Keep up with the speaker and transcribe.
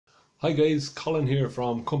Hi guys, Colin here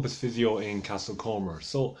from Compass Physio in Castlecomer.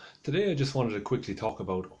 So today I just wanted to quickly talk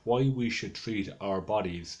about why we should treat our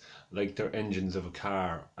bodies like they're engines of a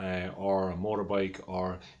car or a motorbike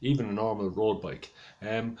or even a normal road bike.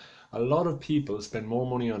 A lot of people spend more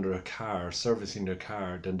money on their car, servicing their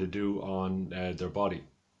car, than they do on their body.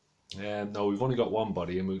 Now we've only got one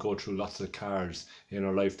body and we go through lots of cars in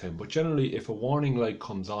our lifetime, but generally if a warning light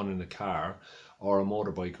comes on in a car or a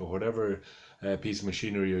motorbike or whatever piece of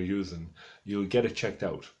machinery you're using, you'll get it checked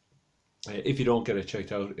out. If you don't get it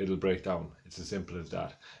checked out, it'll break down. It's as simple as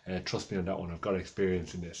that. Trust me on that one, I've got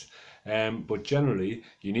experience in this. But generally,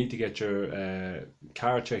 you need to get your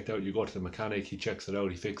car checked out. You go to the mechanic, he checks it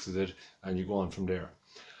out, he fixes it, and you go on from there.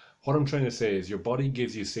 What I'm trying to say is your body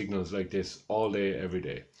gives you signals like this all day, every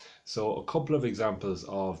day. So a couple of examples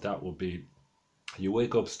of that would be you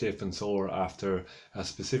wake up stiff and sore after a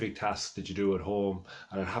specific task that you do at home,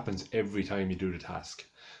 and it happens every time you do the task.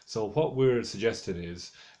 So what we're suggesting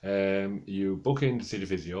is you book in to see the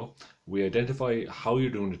physio, we identify how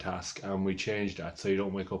you're doing the task, and we change that so you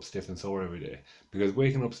don't wake up stiff and sore every day. Because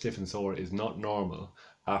waking up stiff and sore is not normal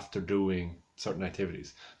after doing certain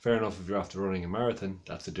activities. Fair enough, if you're after running a marathon,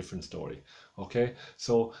 that's a different story. Okay,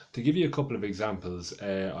 so to give you a couple of examples,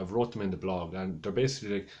 I've wrote them in the blog, and they're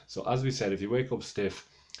basically like, so as we said, if you wake up stiff,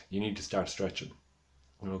 you need to start stretching.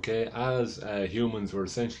 Okay, as humans, we're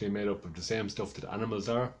essentially made up of the same stuff that animals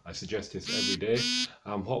are. I suggest this every day.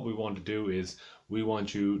 What we want to do is we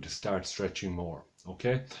want you to start stretching more.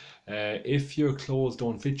 Okay, if your clothes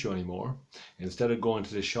don't fit you anymore, instead of going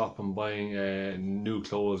to the shop and buying new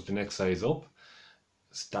clothes the next size up,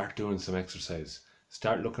 start doing some exercise.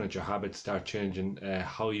 Start looking at your habits. Start changing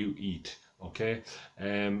how you eat. Okay,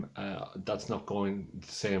 that's not going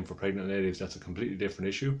the same for pregnant ladies. That's a completely different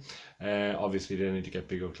issue. Obviously they need to get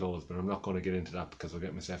bigger clothes, but I'm not going to get into that because I'll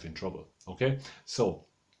get myself in trouble. Okay, so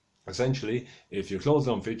essentially, if your clothes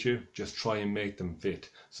don't fit you, just try and make them fit.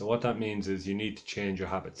 So what that means is you need to change your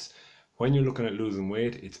habits. When you're looking at losing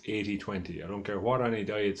weight, it's 80-20. I don't care what any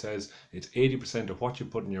diet says, it's 80% of what you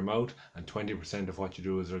put in your mouth and 20% of what you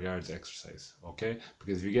do as regards exercise. Okay?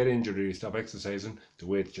 Because if you get injured or you stop exercising, the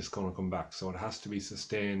weight's just going to come back. So it has to be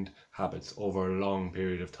sustained habits over a long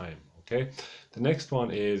period of time. Okay? The next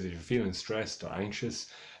one is if you're feeling stressed or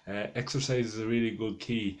anxious, exercise is a really good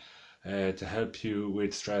key to help you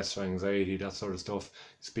with stress or anxiety, that sort of stuff.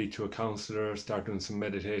 Speak to a counsellor, start doing some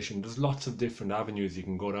meditation. There's lots of different avenues you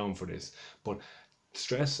can go down for this, but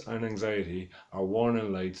stress and anxiety are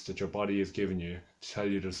warning lights that your body is giving you to tell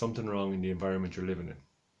you there's something wrong in the environment you're living in.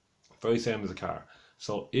 Very same as a car.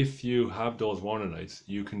 So if you have those warning lights,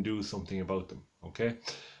 you can do something about them. Okay,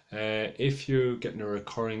 if you're getting a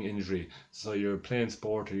recurring injury, so you're playing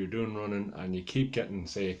sport or you're doing running and you keep getting,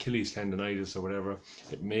 say, Achilles tendonitis or whatever,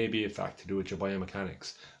 it may be a fact to do with your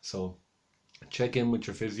biomechanics. So check in with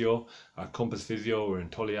your physio at Compass Physio. We're in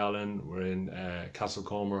Tullyallen, we're in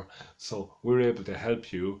Castlecomer, so we're able to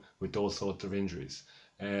help you with those sorts of injuries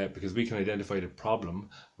because we can identify the problem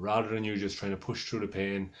rather than you just trying to push through the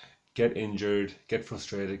pain, get injured, get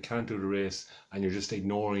frustrated, can't do the race, and you're just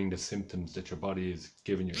ignoring the symptoms that your body is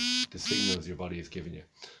giving you, the signals your body is giving you.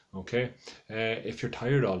 Okay, if you're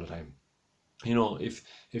tired all the time, you know, if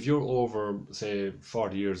you're over, say,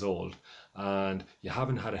 40 years old and you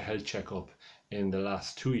haven't had a health checkup in the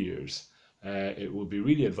last 2 years, it would be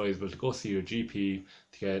really advisable to go see your GP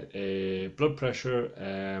to get a blood pressure,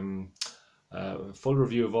 full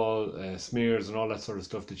review of all smears and all that sort of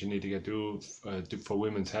stuff that you need to get do for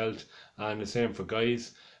women's health, and the same for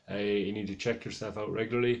guys. You need to check yourself out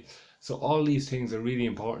regularly. So all these things are really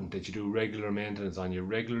important that you do regular maintenance on. You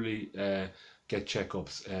regularly get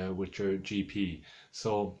checkups with your GP.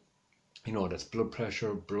 So you know, that's blood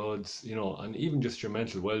pressure, bloods, you know, and even just your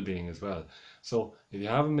mental well-being as well. So if you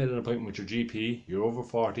haven't made an appointment with your GP, you're over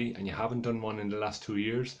 40 and you haven't done one in the last 2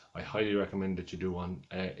 years, I highly recommend that you do one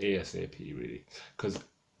ASAP, really. Because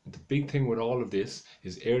the big thing with all of this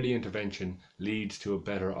is early intervention leads to a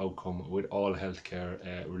better outcome with all healthcare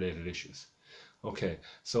related issues. Okay,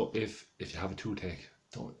 so if you have a toothache,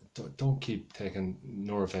 don't keep taking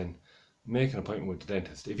Nurofen. Make an appointment with the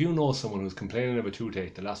dentist. If you know someone who's complaining of a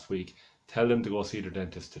toothache the last week, tell them to go see their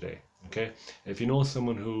dentist today. Okay, if you know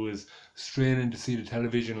someone who is straining to see the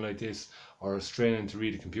television like this or straining to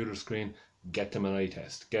read a computer screen, get them an eye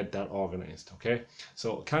test, get that organized. Okay,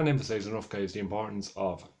 so I can't emphasize enough, guys, the importance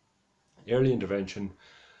of early intervention,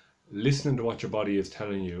 listening to what your body is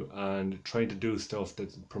telling you and trying to do stuff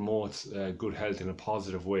that promotes good health in a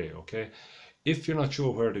positive way. Okay, If you're not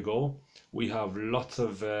sure where to go, we have lots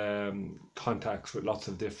of contacts with lots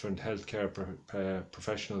of different healthcare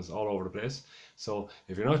professionals all over the place. So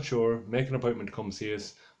if you're not sure, make an appointment to come see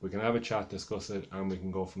us. We can have a chat, discuss it, and we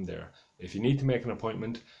can go from there. If you need to make an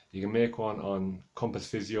appointment, you can make one on Compass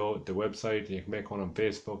Physio, the website. You can make one on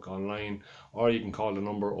Facebook, online, or you can call the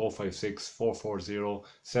number 056 440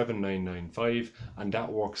 7995, and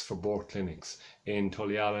that works for both clinics in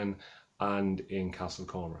Tullyallen and in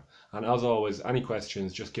Castlecomer. And as always, any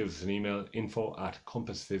questions, just give us an email,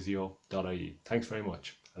 info@compassphysio.ie. Thanks very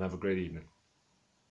much and have a great evening.